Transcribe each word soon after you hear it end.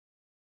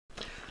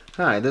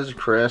Hi, this is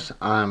Chris.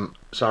 I'm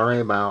sorry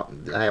about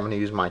having to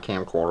use my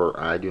camcorder.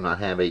 I do not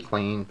have a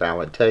clean,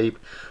 valid tape,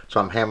 so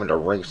I'm having to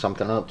rig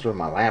something up through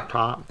my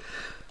laptop.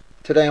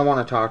 Today I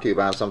want to talk to you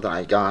about something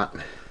I got.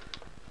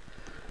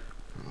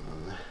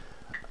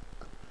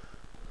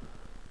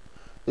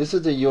 This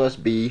is a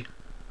USB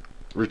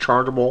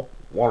rechargeable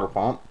water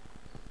pump.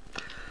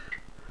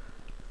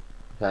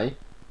 Okay.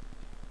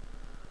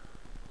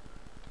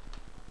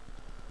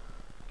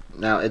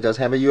 Now it does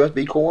have a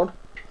USB cord.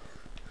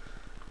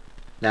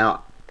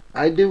 Now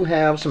I do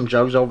have some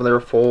jugs over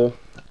there full.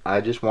 I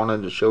just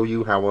wanted to show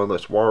you how well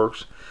this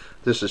works.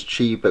 This is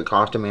cheap. It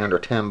costed me under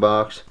 10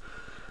 bucks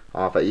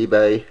off of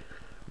eBay.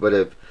 But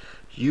if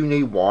you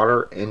need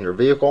water in your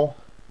vehicle,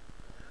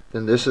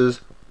 then this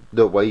is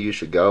the way you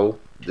should go.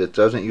 It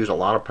doesn't use a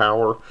lot of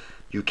power.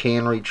 You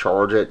can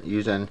recharge it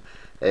using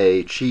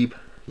a cheap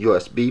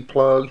USB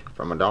plug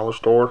from a dollar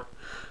store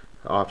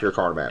off your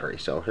car battery.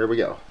 So here we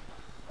go.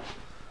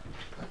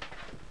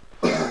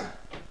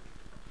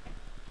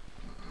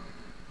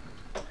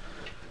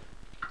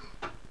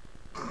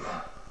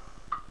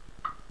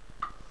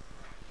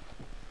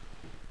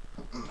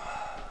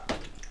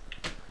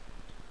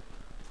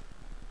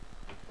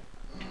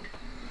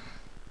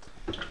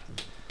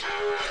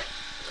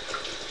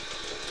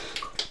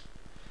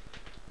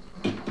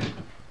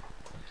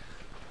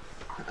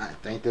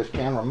 I think this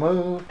camera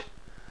moved.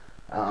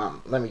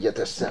 Let me get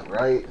this set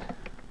right.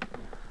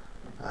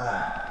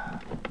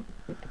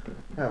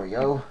 There we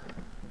go.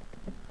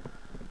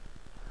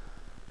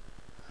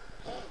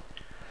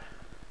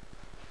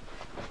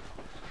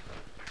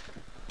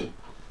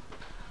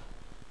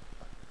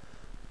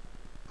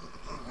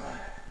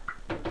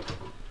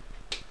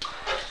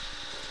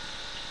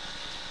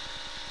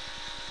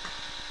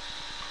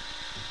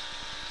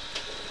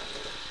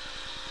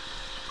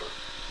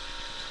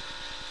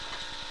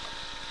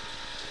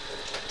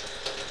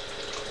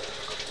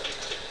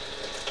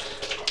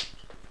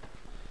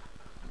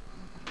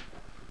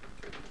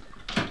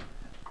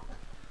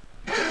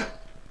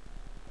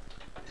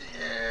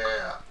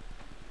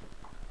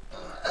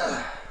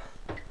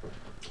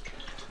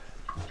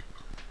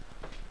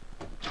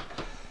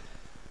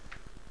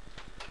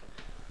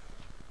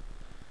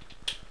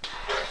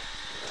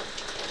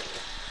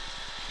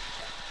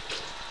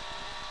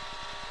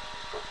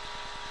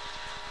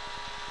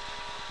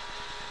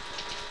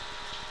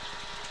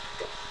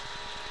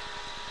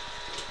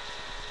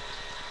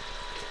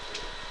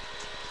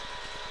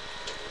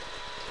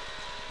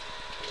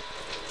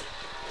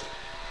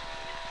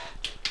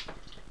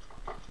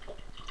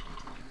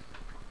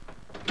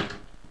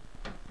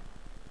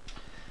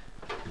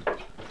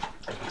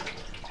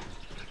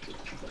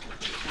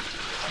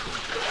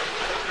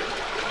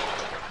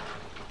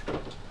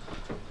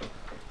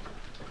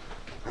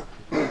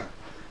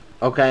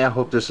 Okay, I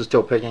hope this is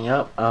still picking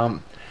up.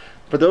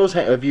 For those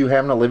of you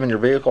having to live in your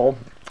vehicle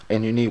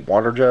and you need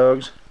water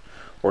jugs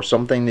or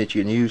something that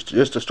you can use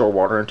just to store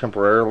water in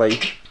temporarily,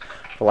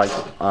 for like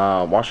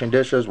washing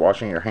dishes,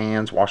 washing your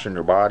hands, washing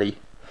your body.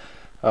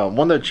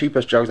 One of the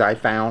cheapest jugs I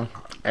found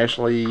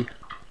actually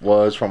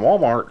was from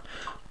Walmart,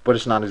 but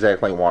it's not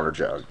exactly a water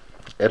jug.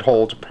 It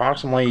holds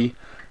approximately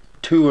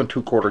 2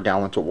 2/4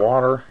 gallons of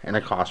water, and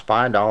it costs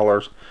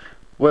 $5.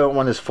 Well,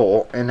 when it's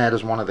full, and that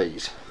is one of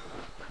these.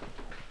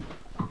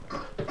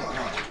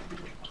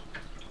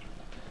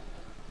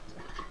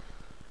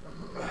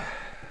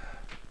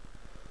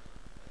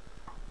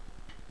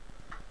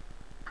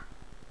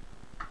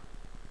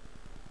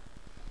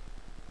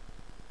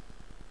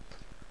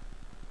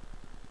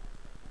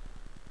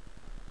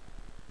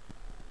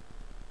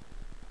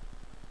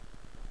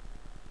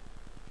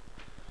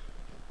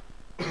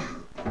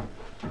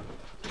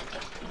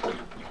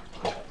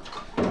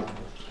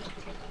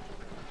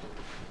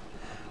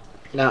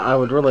 Now I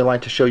would really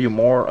like to show you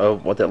more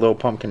of what that little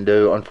pump can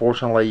do.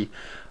 Unfortunately,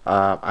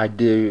 I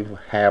do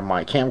have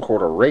my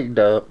camcorder rigged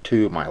up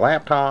to my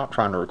laptop,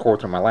 trying to record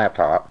through my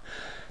laptop,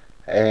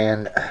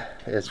 and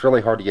it's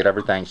really hard to get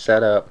everything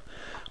set up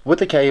with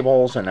the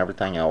cables and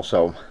everything else.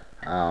 So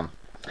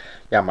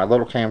yeah, my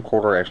little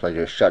camcorder actually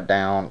just shut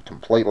down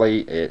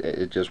completely.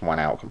 It just went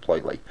out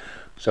completely.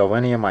 So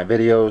any of my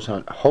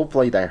videos,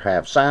 hopefully they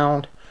have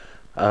sound.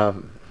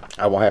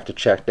 I will have to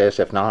check this.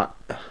 If not,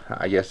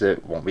 I guess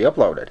it won't be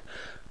uploaded.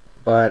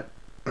 But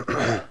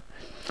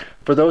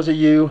for those of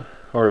you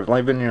who are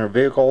living in your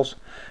vehicles,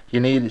 you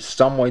need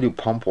some way to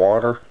pump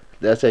water.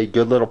 That's a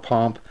good little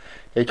pump.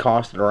 It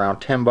costed around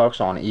 10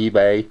 bucks on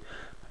eBay.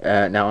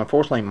 Now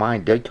unfortunately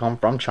mine did come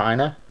from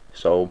China,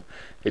 so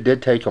it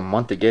did take a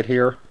month to get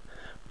here.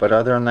 But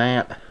other than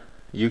that,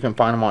 you can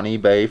find them on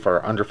eBay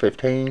for under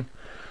 15.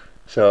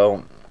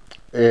 So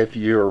if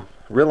you're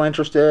real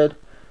interested,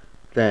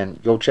 then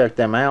go check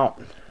them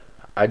out.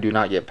 I do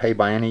not get paid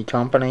by any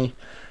company,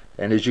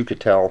 and as you could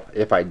tell,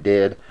 if I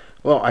did,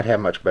 well, I'd have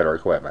much better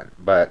equipment,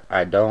 but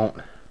I don't.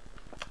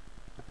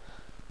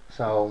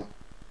 So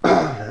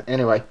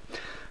anyway,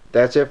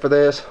 that's it for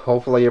this.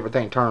 Hopefully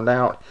everything turned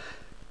out.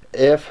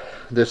 If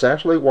this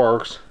actually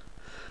works,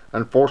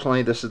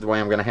 unfortunately this is the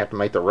way I'm going to have to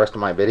make the rest of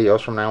my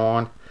videos from now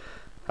on.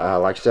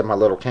 Like I said, my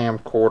little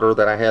camcorder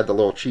that I had, the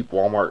little cheap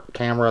Walmart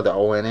camera, the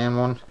ONN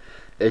one,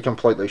 it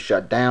completely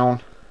shut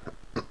down.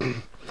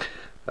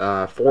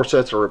 4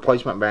 sets of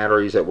replacement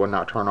batteries that would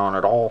not turn on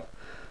at all.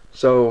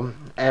 So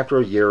after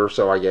a year or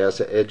so, I guess,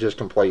 it just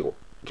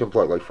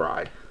completely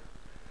fried.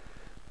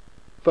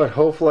 But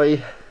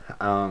hopefully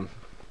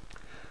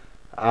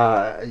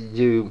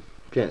you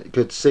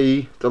could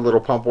see the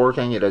little pump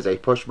working. It is a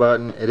push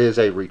button. It is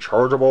a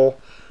rechargeable.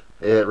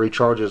 It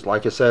recharges,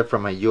 like I said,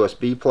 from a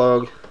USB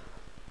plug.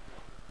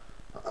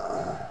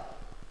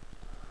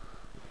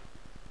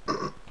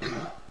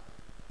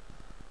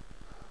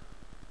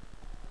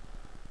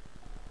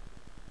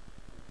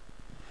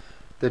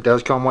 That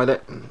does come with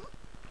it.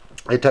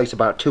 It takes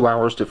about 2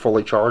 hours to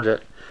fully charge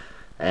it,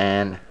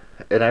 and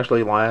it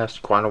actually lasts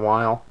quite a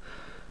while.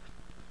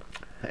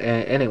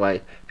 And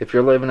anyway, if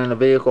you're living in a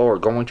vehicle or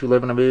going to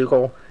live in a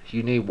vehicle,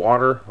 you need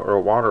water or a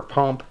water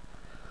pump,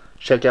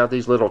 check out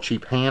these little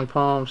cheap hand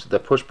pumps, the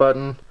push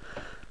button,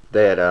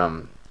 that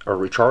are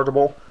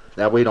rechargeable.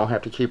 That way you don't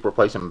have to keep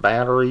replacing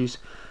batteries.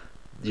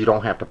 You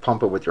don't have to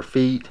pump it with your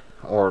feet,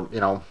 or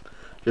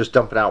just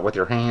dump it out with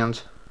your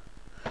hands.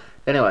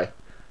 Anyway,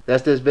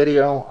 that's this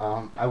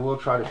video. I will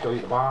try to show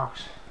you the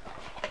box.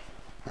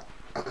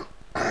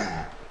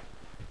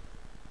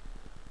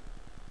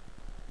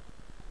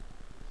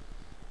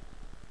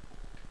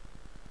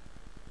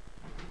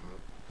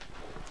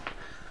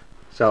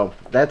 So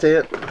that's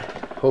it.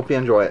 Hope you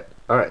enjoy it.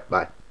 Alright,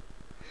 bye.